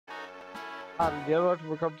Hallo Leute,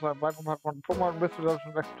 willkommen zu einem weiteren Part von Pokémon Missionen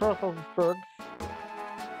Explorers Spirits.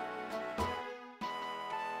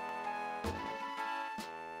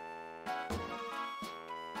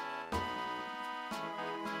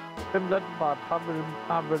 Im letzten Part haben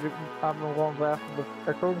wir unsere erste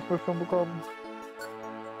Erkundungsmission bekommen.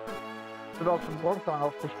 Sind aus dem Bronzerang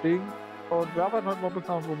aufgestiegen und wir arbeiten heute noch ein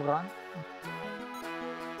bisschen an unserem Rang.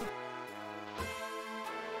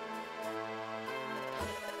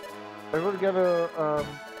 Ich würde gerne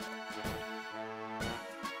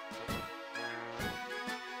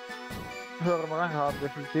höheren Rang haben,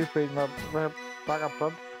 definitiv wegen der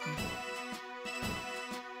Lagerplatz.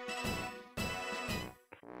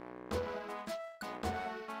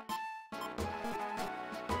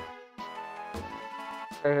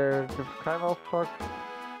 Gibt es keinen Auftrag.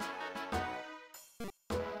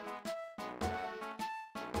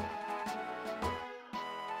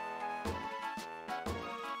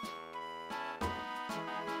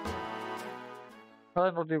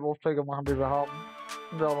 Kann noch die Aufträge machen, die wir haben.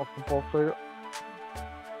 Und wir haben noch 5 Aufträge.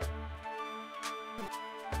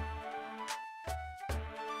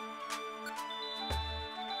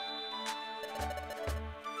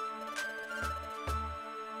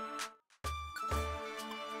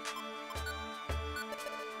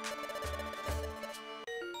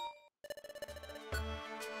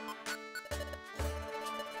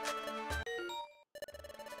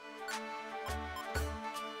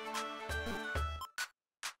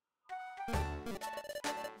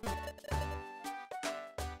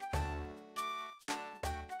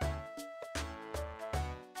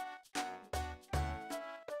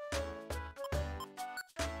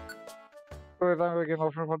 Ich würde sagen, wir gehen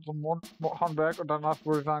auf jeden Fall zum Handwerk und danach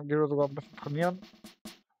würde ich sagen, gehen wir sogar ein bisschen trainieren.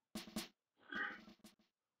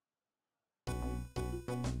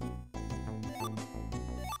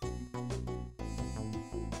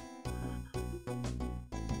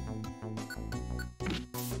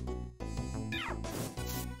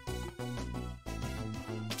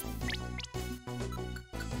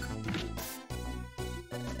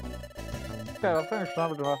 Ja, das finde ich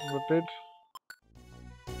schon mit dem ersten Update.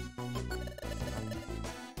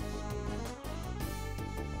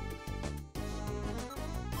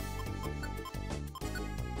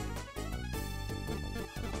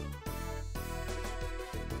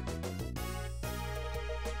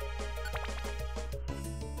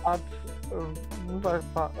 Hat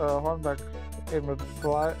Hornberg Ebene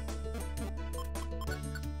 2.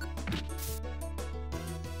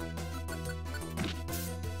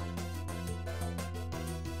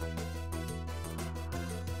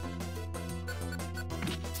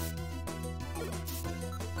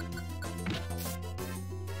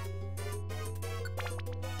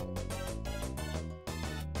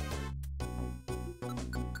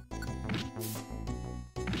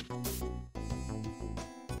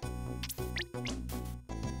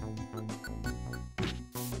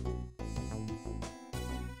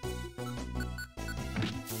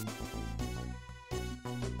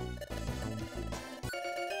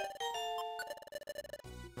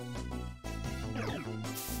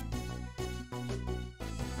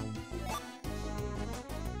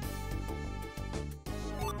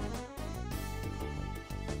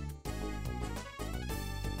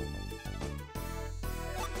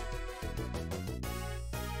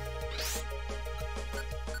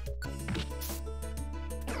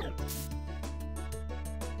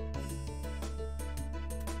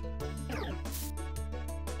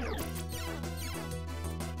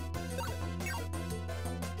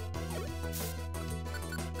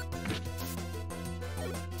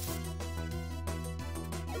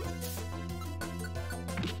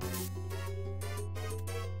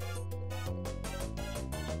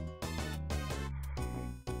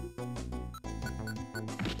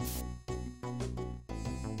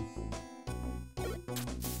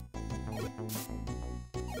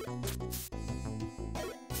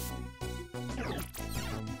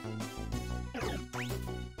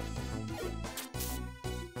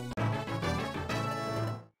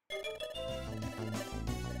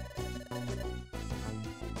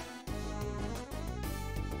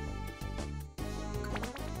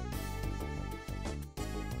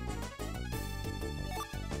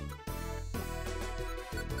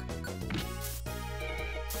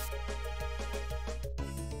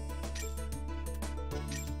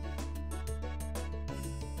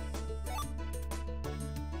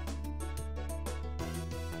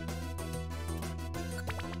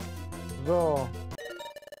 So.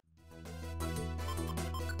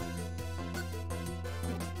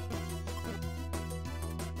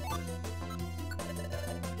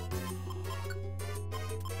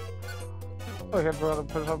 Oh, ich hätte sogar einen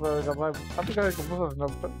Fischer dabei. Hab ich gar nicht gewusst,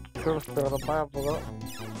 dass ich eine Kürbisbeere dabei habe, sogar.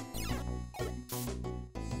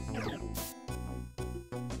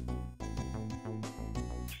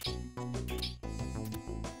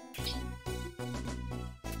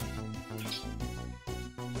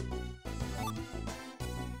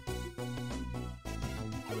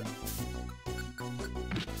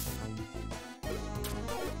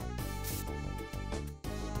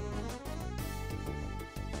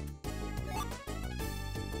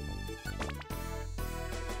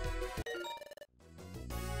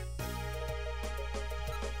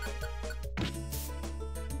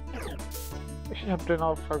 Ich hab den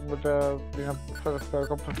Auftrag mit der Kürbisbeere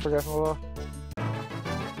komplett vergessen, oder?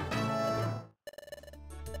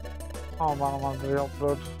 Oh Mann, bin ich auch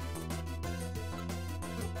blöd.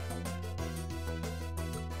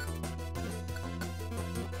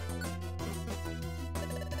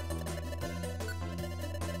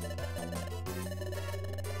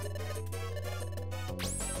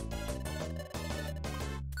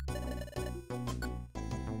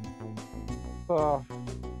 So.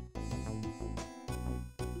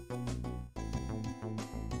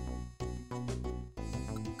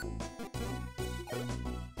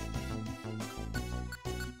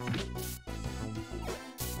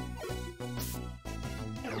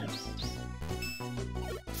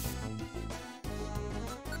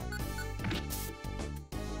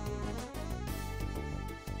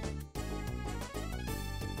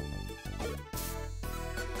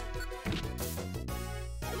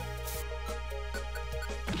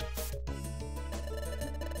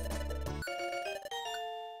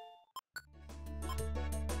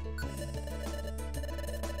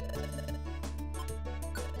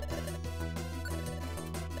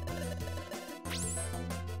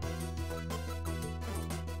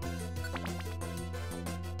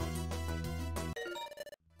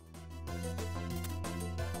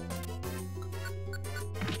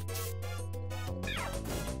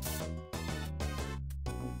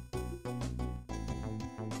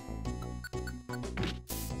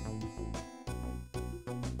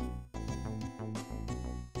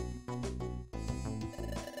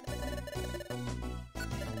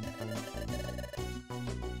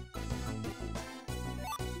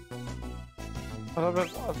 Also,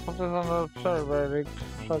 als ob das an der Stelle liegt.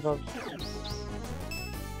 Scheitert.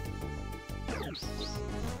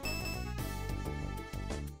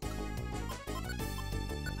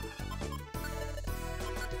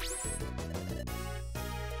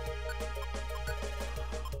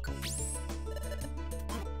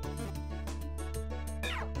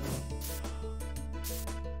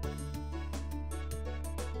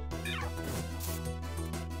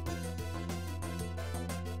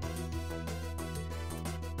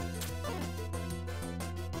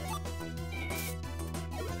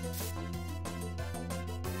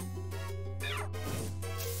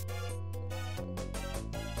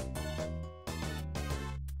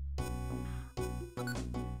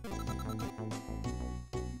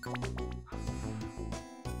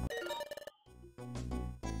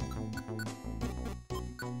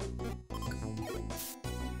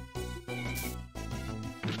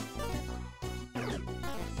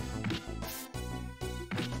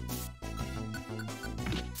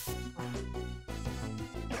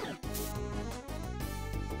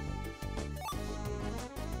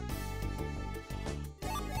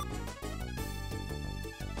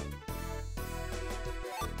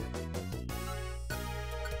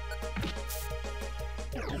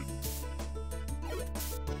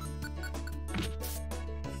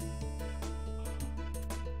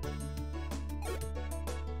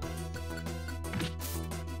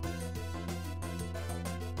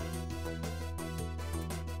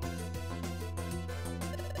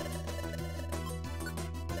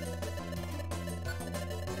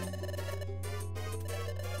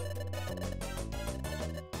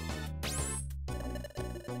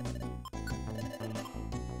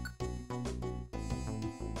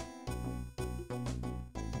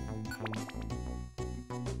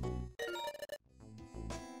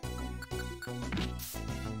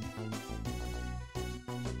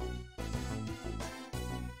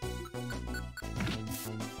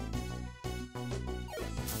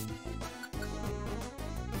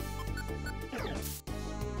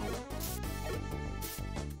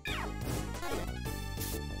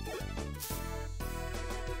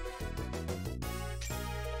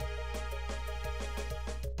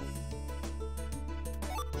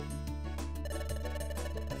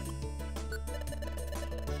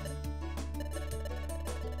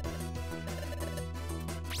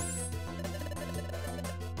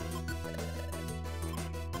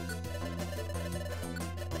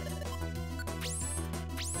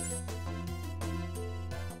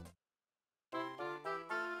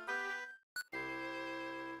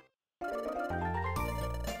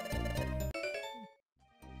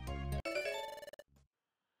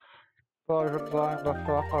 So, ich würde sagen, das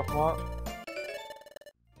war's erstmal.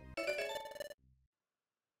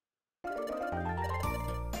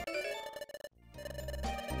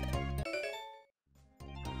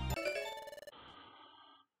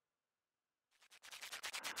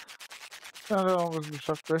 Ja, wir haben ein bisschen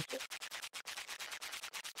beschäftigt.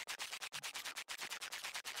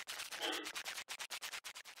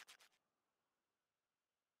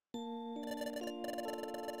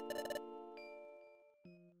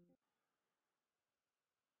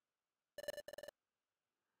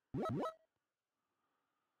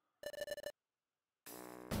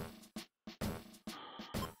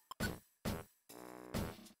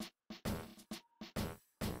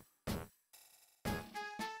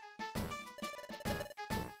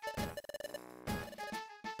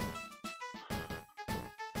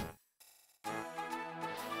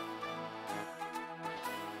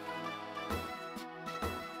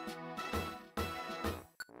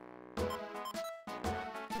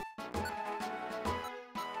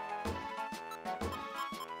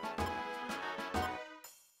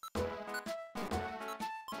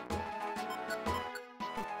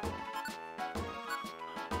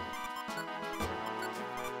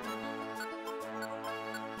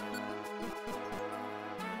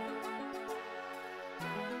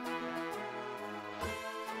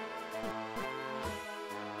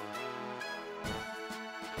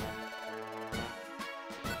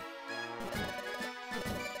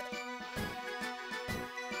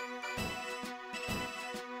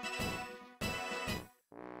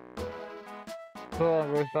 So, dann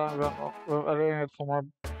würde ich sagen, wir erledigen jetzt nochmal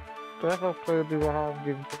Dressaufträge, die wir haben,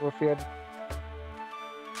 die uns interessieren.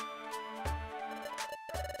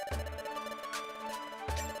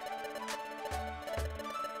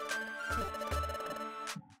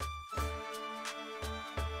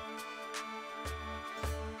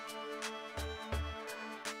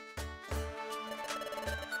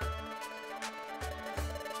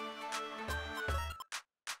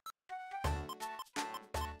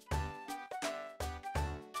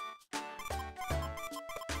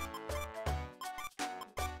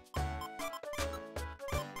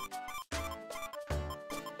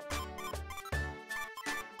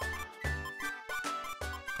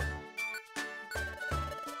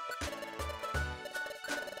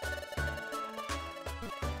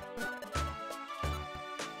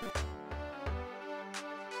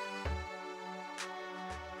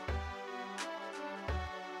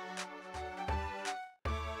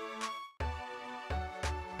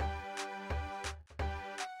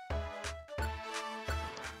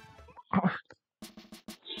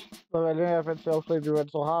 So, wir erledigen jetzt die Aufträge, die wir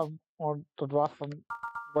jetzt so haben. Und das war's dann,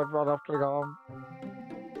 sobald wir alle Aufträge haben.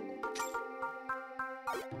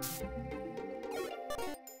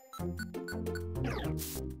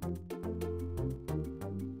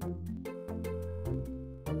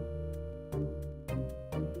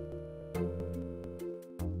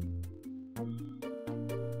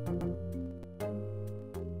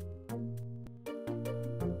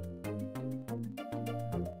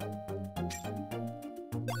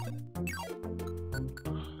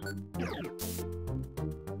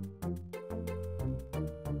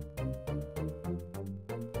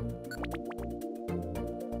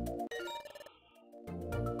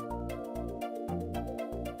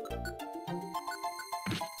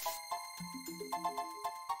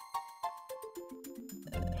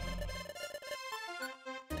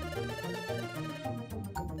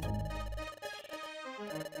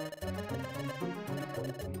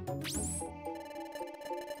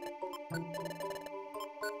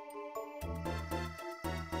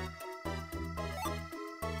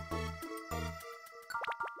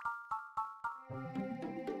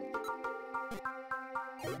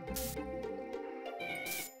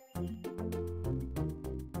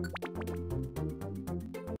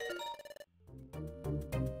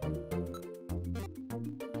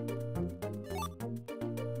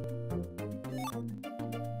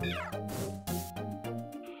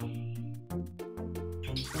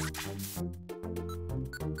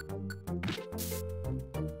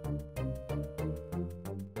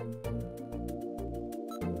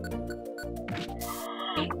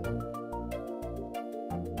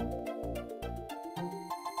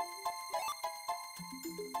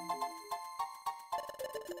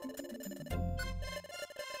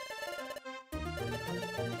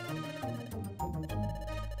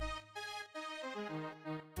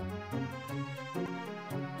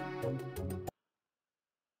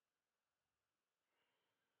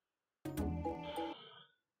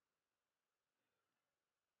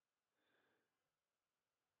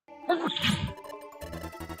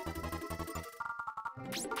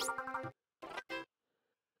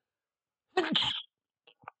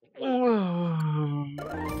 Voll.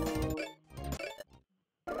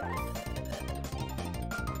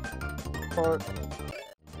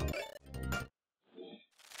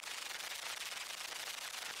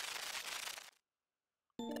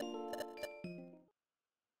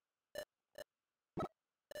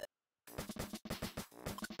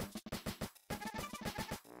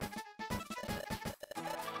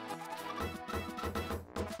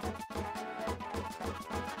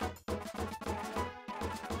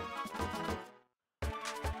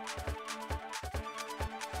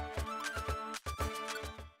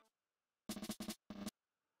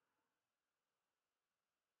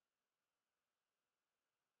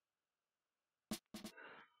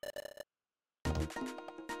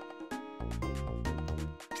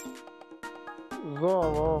 So,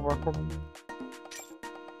 aber mal gucken.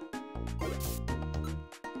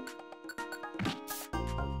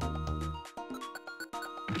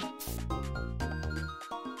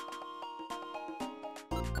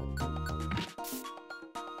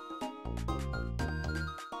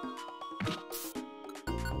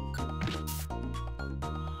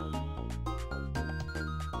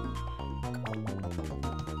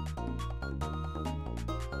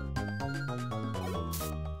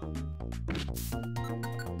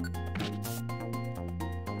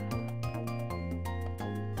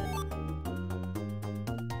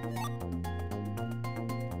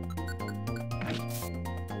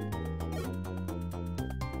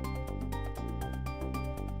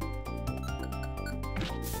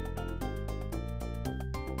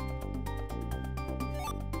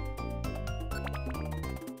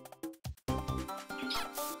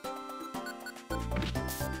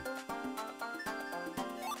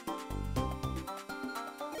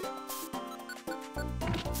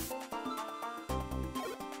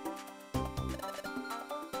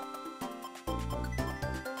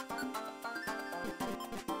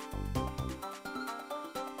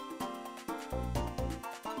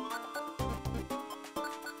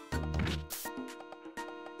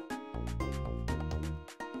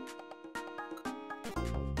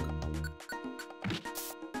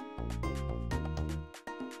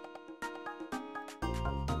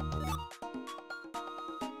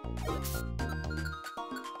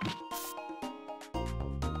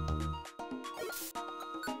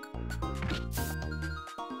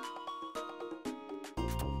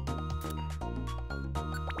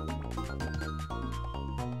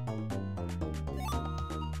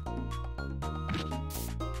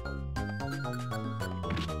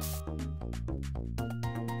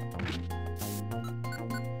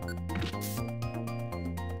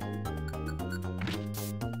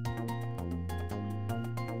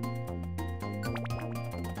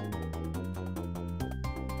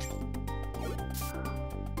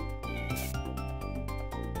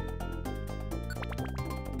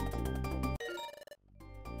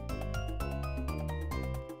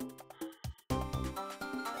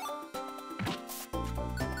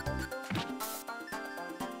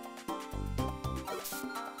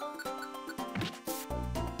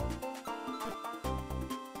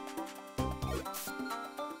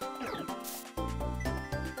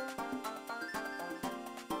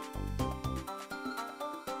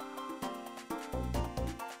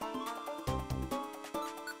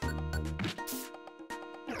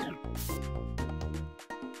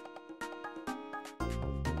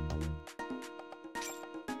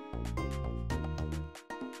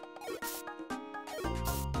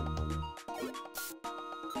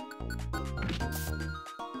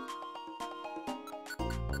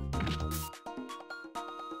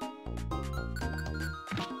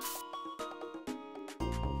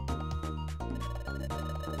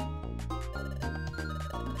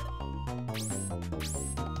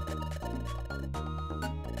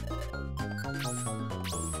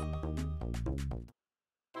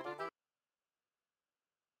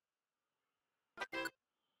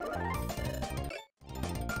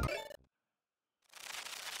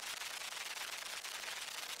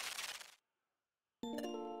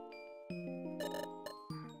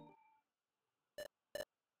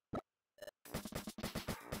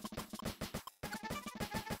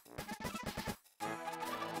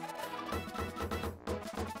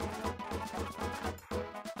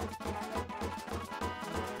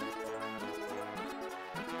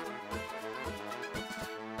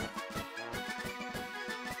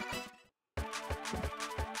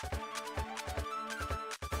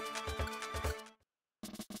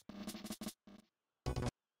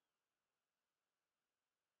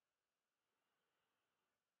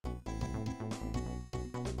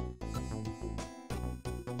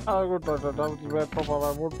 Ah gut, Leute, damit sind wir jetzt nochmal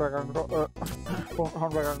beim Mondberg angekommen.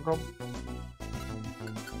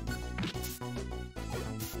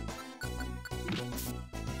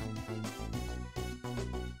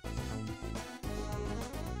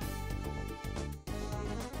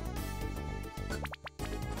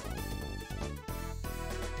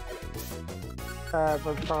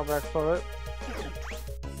 beim Fahrwerk, sorry.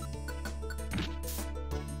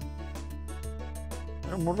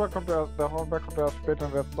 Der Motor kommt erst, der Fahrwerk kommt erst später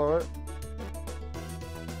in der Story.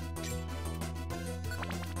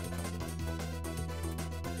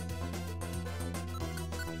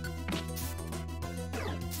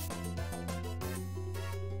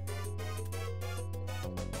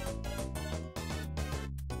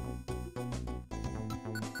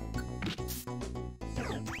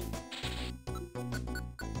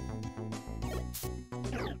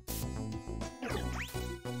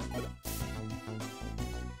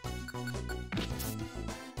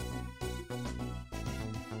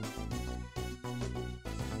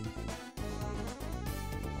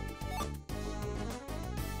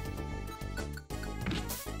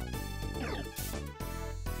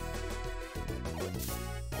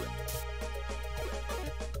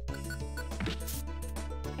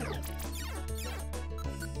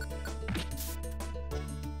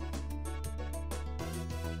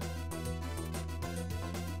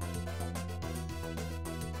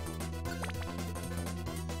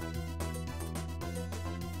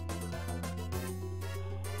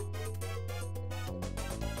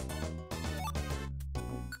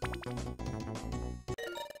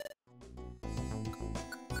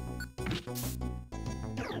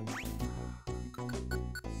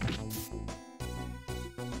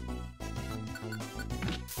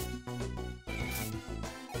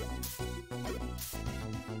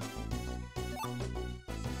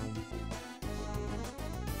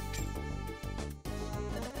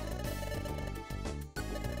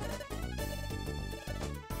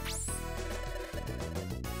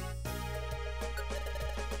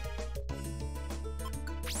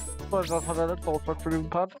 Das war der letzte Auftrag für diesen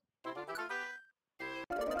Part.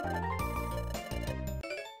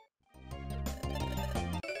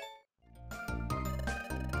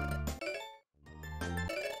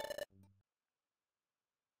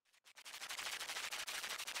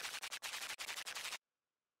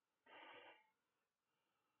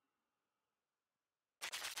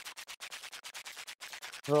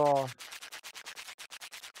 So.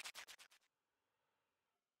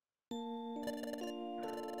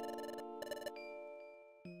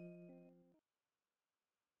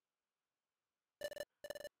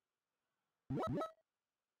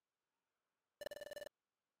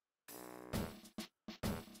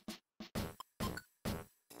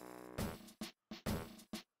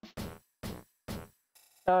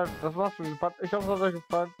 Ja, das war's für diesen Part. Ich hoffe, es hat euch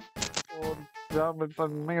gefallen. Und wir haben jetzt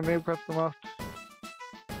eine Menge Nebenquests gemacht.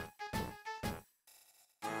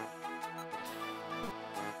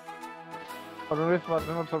 Und beim nächsten Mal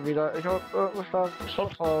sehen wir uns dann wieder. Ich hoffe, bis dann. Ciao,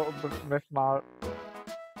 ciao und bis zum nächsten Mal.